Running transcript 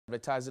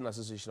Advertising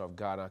Association of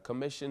Ghana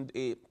commissioned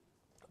a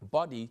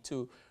body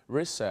to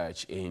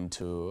research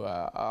into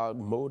our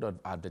mode of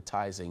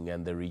advertising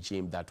and the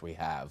regime that we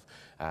have,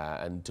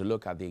 and to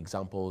look at the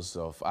examples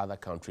of other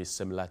countries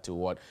similar to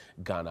what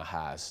Ghana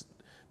has.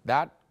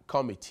 That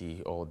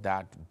committee or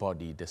that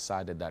body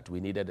decided that we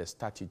needed a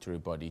statutory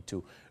body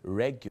to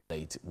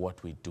regulate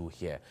what we do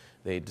here.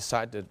 They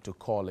decided to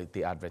call it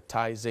the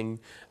Advertising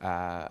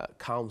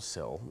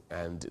Council,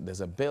 and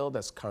there's a bill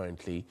that's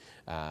currently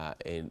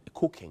in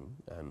cooking,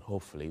 and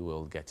hopefully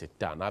we'll get it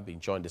done. I've been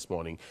joined this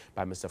morning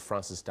by Mr.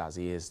 Francis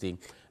Dadzie. He is the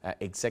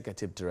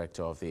Executive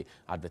Director of the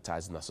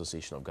Advertising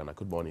Association of Ghana.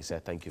 Good morning, sir.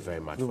 Thank you very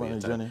much for your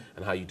time. Johnny.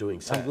 And how are you doing,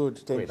 sir? I'm good,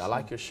 thanks. Great. I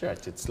like your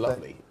shirt. It's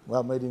lovely.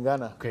 Well, made in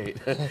Ghana. Great.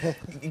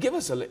 Give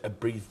us a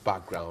brief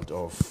background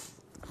of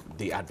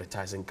the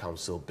Advertising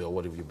Council bill.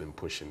 What have you been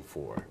pushing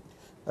for?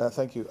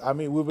 Thank you. I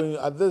mean, we've been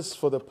at this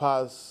for the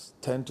past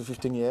 10 to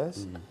 15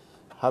 years,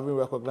 having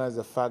recognized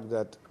the fact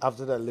that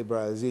after the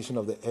liberalization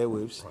of the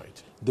airwaves,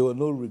 there was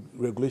no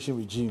regulation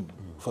regime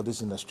for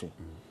this industry.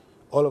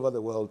 All over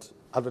the world,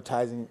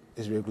 advertising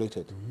is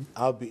regulated,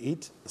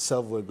 albeit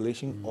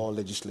self-regulation or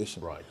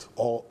legislation.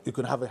 Or you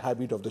can have a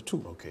hybrid of the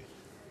two.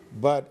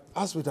 But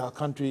as with our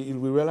country,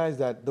 we realized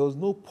that there was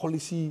no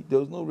policy, there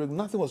was no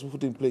nothing was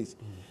put in place.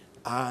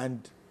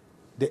 And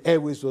the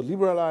airways were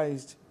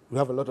liberalized. We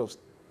have a lot of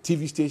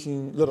TV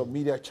stations, a lot of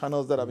media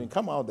channels that have been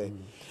come out there.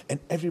 And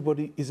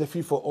everybody is a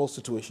free-for-all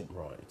situation.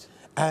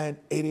 And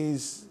it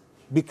is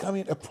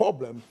becoming a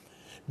problem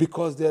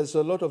because there's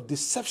a lot of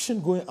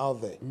deception going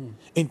out there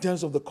in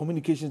terms of the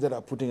communications that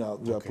are putting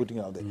out, we are putting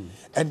out there.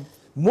 And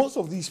most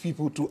of these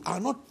people too are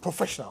not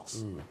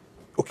professionals.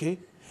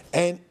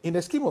 And in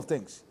the scheme of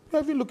things,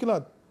 we've been looking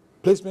at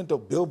placement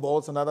of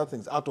billboards and other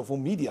things,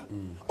 out-of-home media,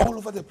 all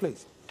over the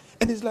place.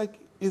 And it's like,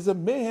 it's a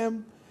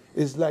mayhem,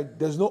 it's like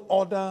there's no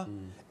order,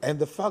 and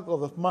the fact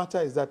of the matter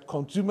is that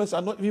consumers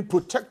are not even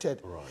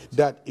protected,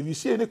 that if you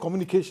see any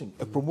communication,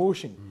 a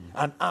promotion,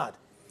 an ad,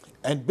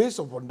 and based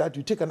upon that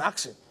you take an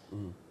action,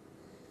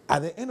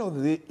 at the end of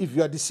the day, if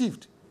you are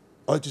deceived,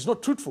 or it is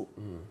not truthful,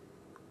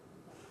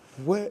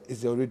 where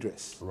is the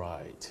redress?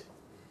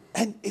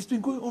 And it's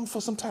been going on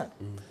for some time.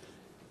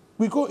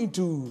 We go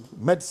into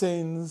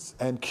medicines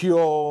and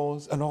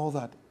cures and all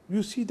that.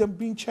 You see them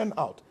being churned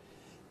out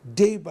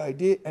day by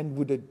day, and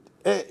with the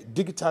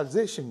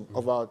digitalization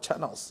of our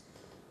channels,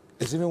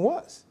 it's even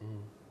worse.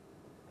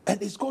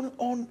 And it's going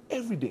on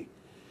every day.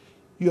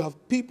 You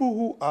have people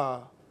who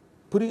are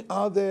putting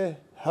out their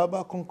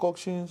herbal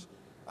concoctions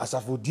as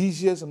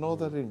aphrodisiacs and all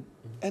that thing.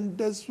 And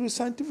there's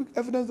scientific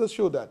evidence that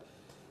show that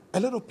a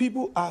lot of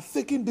people are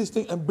taking this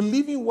thing and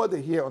believing what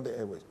they hear on the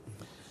airways,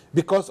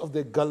 because of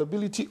the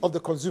gullibility of the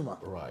consumer,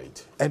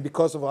 and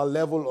because of our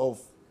level of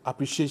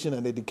appreciation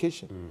and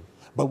education.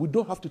 But we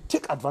don't have to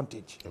take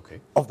advantage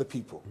of the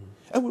people.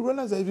 And we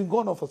realize that it's been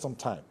going on for some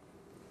time.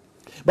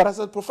 But as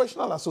a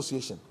professional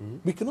association,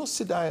 we cannot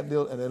sit down and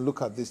then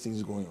look at these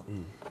things going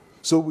on.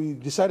 So we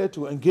decided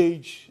to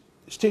engage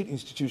state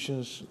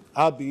institutions,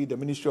 albeit the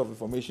Ministry of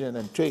Information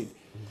and Trade.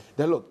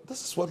 That look,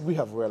 this is what we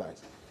have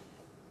realized.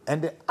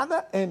 And the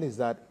other end is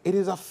that it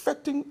is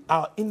affecting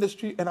our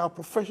industry and our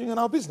profession and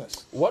our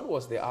business. What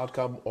was the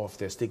outcome of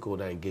the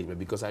stakeholder engagement?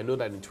 Because I know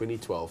that in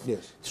 2012,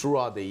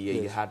 throughout the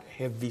year, you had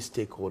heavy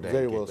stakeholder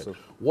engagement. Well, so.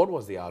 What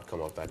was the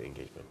outcome of that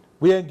engagement?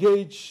 We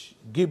engaged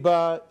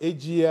GIBA,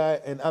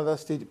 AGI, and other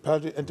state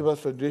private enterprise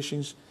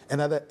federations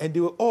and they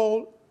were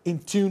all in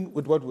tune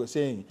with what we were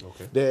saying.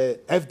 The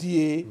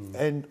FDA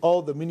and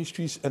all the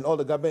ministries and all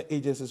the government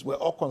agencies were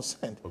all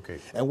concerned.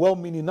 And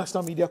well-meaning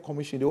National Media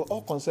Commission, they were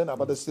all concerned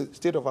about the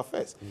state of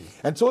affairs.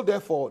 And so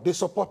therefore, they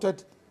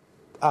supported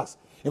us.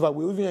 In fact,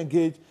 we even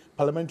engaged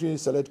Parliamentary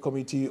Select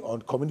Committee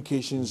on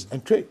Communications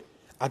and Trade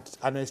at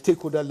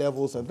stakeholder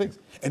levels and things.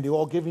 And they were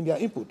all giving their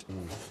input.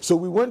 So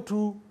we went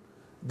through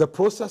the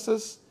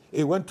processes.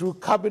 It went through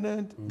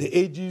cabinet. The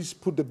AGs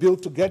put the bill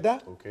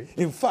together.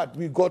 In fact,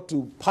 we got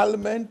to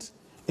Parliament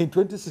in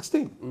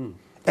 2016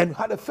 and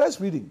had a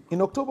first reading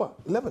in October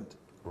 11th.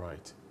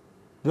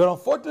 But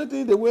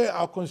unfortunately, the way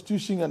our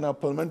constitution and our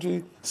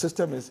parliamentary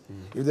system is,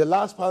 if the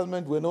last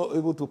parliament were not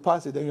able to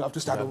pass it, then you have to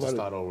start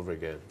over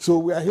again. So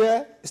we are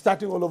here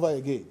starting all over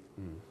again.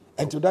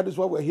 And so that is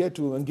why we're here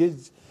to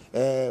engage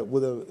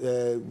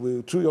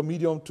through your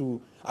medium to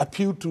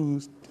appeal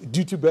to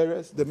duty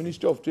bearers, the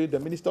Ministry of Trade, the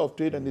Minister of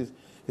Trade and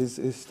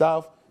his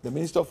staff, the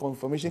Minister for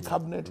Information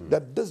Cabinet,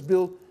 that this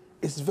bill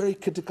is very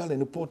critical and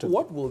important.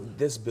 What will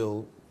this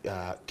bill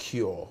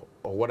cure,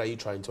 or what are you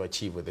trying to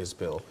achieve with this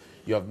bill?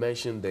 You have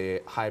mentioned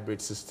the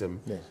hybrid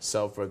system,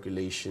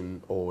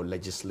 self-regulation or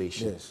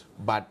legislation.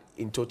 But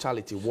in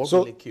totality, what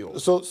will it cure?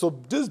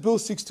 So this bill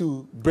seeks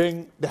to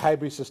bring the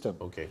hybrid system,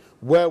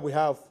 where we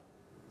have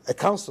a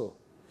council.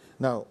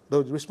 Now,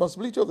 the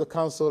responsibility of the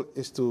council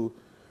is to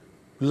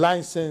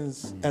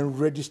license and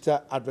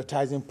register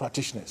advertising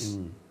practitioners.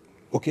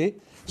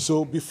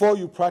 So before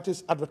you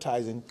practice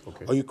advertising,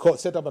 or you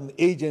set up an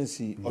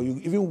agency, or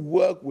you even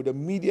work with a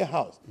media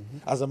house,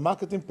 as a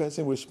marketing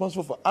person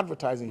responsible for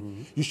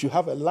advertising, you should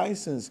have a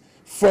license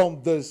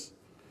from this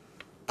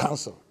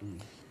council.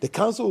 The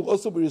council will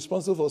also be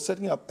responsible for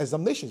setting up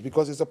examinations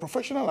because it's a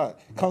professional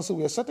council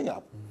we are setting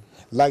up.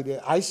 Like the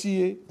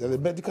ICA, the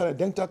Medical and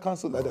Dental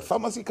Council, like the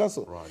Pharmacy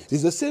Council.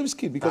 It's the same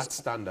scheme because that's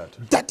standard.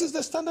 That is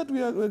the standard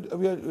we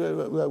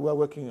are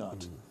working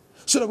at.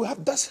 So that we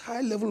have that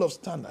high level of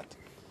standard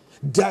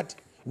that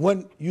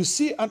when you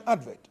see an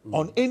advert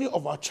on any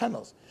of our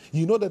channels,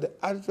 you know that the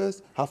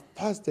adverts have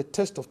passed the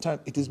test of time.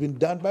 It has been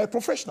done by a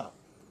professional.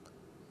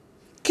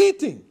 Key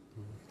thing,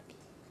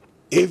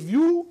 if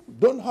you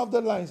don't have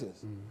the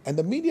license, and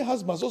the media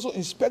house must also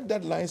inspect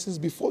that license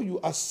before you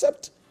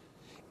accept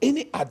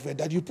any advert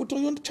that you put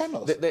on your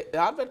channels. The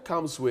advert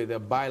comes with a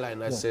byline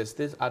that says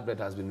this advert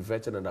has been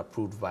vetted and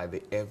approved by the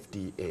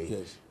FDA.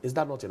 Yes. Is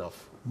that not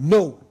enough?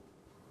 No.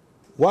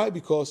 Why?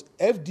 Because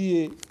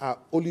FDA are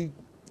only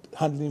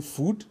handling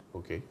food,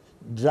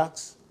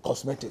 drugs,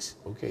 cosmetics.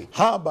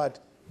 How about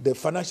the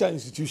financial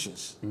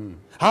institutions?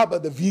 How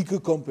about the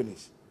vehicle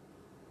companies?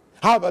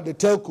 How about the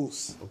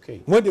telcos?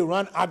 When they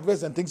run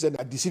adverts and things and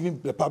are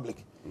deceiving the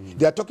public,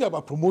 they are talking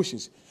about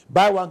promotions.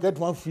 Buy one, get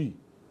one free.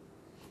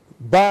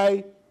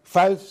 Buy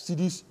 5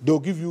 CDs, they'll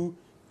give you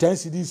 10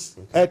 CDs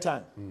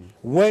airtime.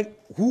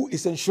 Who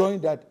is ensuring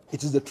that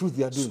it is the truth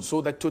they are doing?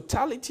 So the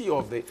totality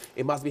of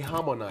it must be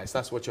harmonized.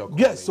 That's what you're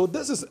calling. Yes, so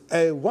this is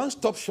a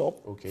one-stop shop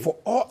for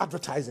all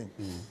advertising.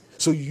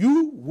 So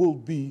you will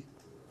be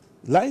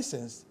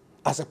licensed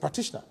as a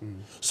practitioner.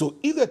 So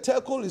if the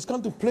telco is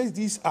going to place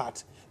these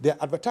ads, the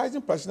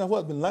advertising practitioner who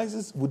has been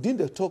licensed within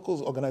the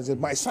telco's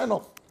organization might sign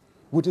off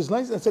with his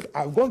license and said,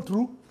 I've gone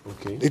through,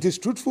 it is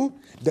truthful,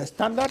 the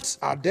standards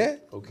are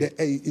there,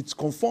 it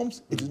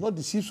conforms, it is not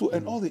deceitful,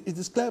 and all it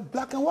is clear,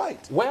 black and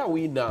white. Where are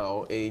we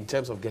now in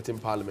terms of getting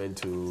Parliament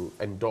to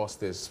endorse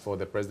this for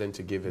the President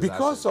to give his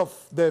Because of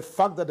the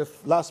fact that the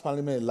last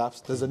Parliament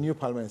elapsed, there's a new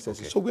Parliament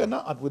session. So we are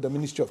now with the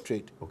Ministry of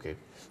Trade.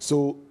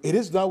 So it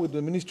is now with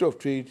the Ministry of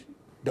Trade,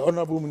 the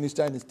Honorable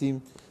Minister and his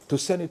team, to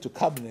send it to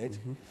Cabinet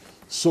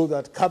so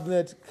that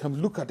Cabinet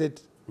can look at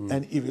it,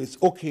 and if it's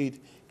okayed,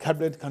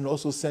 Cabinet can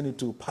also send it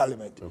to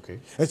Parliament.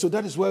 And so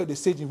that is where the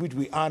stage in which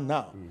we are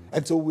now.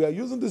 And so we are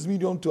using this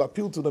medium to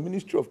appeal to the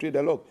Ministry of Trade.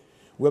 Look,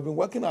 we have been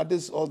working at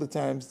this all the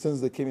time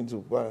since they came into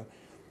power.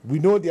 We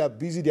know they are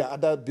busy, there are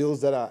other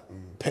bills that are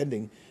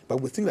pending,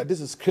 but we think that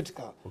this is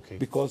critical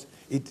because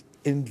it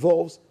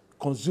involves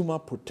consumer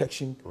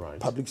protection,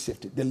 public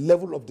safety. The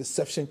level of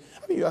deception.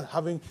 I mean, you are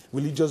having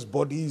religious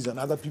bodies and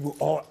other people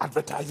all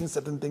advertising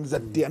certain things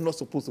that they are not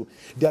supposed to.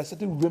 There are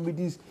certain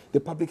remedies. The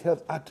Public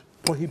Health Act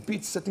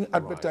prohibits certain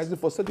advertising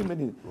for certain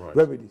many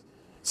remedies.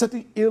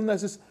 Certain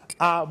illnesses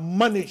are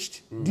managed.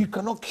 You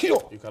cannot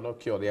cure. You cannot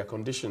cure. There are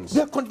conditions.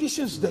 There are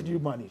conditions that you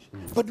manage.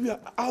 But we are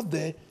out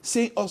there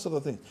saying all sorts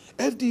of things.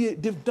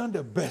 FDA, they've done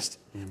their best,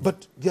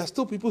 but there are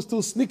still people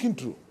still sneaking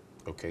through.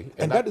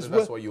 And that's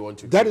what you want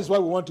to cure. That is why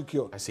we want to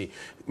cure. I see.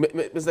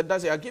 Mr.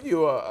 Dadzie, I'll give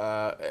you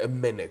a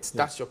minute.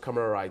 That's your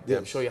camera right there.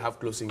 I'm sure you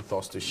have closing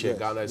thoughts to share.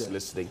 Ghana is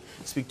listening.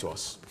 Speak to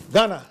us.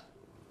 Ghana,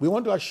 we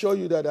want to assure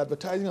you that the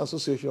Advertising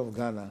Association of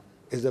Ghana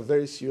is a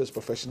very serious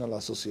professional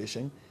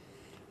association.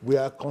 We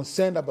are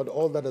concerned about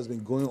all that has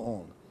been going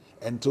on.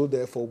 And so,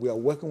 therefore, we are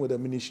working with the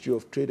Ministry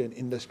of Trade and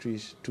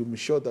Industries to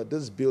ensure that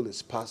this bill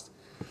is passed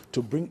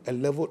to bring a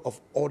level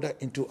of order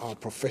into our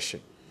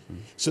profession,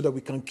 so that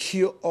we can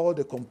cure all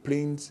the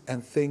complaints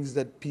and things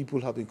that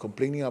people have been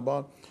complaining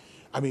about.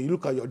 I mean, you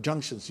look at your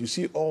junctions, you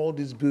see all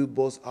these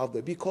billboards out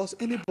there because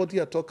anybody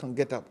at all can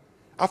get up.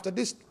 After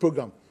this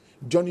program,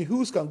 Johnny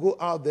Hughes can go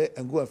out there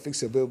and go and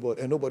fix a billboard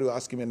and nobody will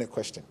ask him any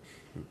question.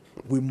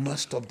 We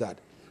must stop that.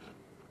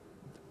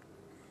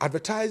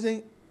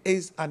 Advertising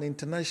is an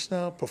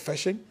international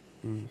profession.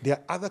 There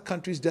are other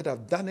countries that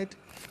have done it.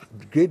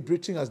 Great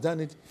Britain has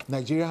done it.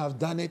 Nigeria has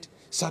done it.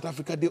 South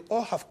Africa, they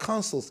all have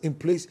councils in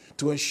place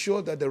to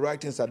ensure that the right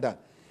things are done.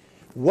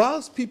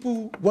 Whilst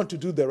people want to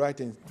do the right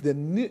things, the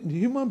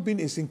human being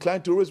is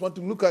inclined to always want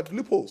to look at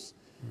loopholes.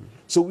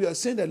 So we are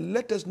saying that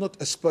let us not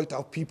exploit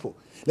our people.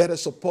 Let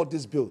us support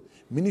this bill.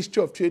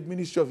 Ministry of Trade,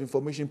 Ministry of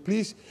Information,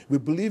 please, we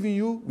believe in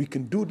you. We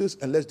can do this,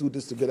 and let's do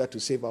this together to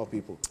save our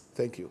people.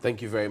 Thank you.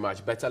 Thank you very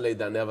much. Better late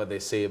than never, they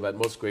say, but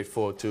most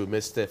grateful to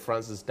Mr.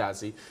 Francis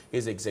Dadzie.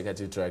 He's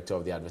Executive Director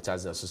of the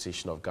Advertising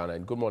Association of Ghana.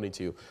 And good morning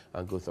to you.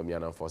 And Gutham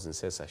Yana Fosin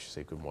says I should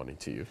say good morning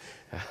to you.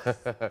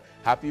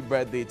 Happy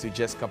birthday to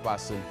Jessica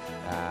Parson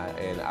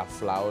and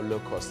Aflao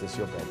Locust. It's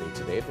your birthday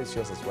today. If it's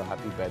yours as well,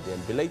 happy birthday.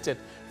 And belated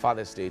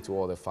Father's Day to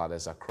all the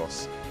fathers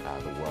across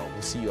the world.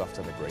 We'll see you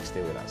after the break.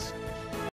 Stay with us.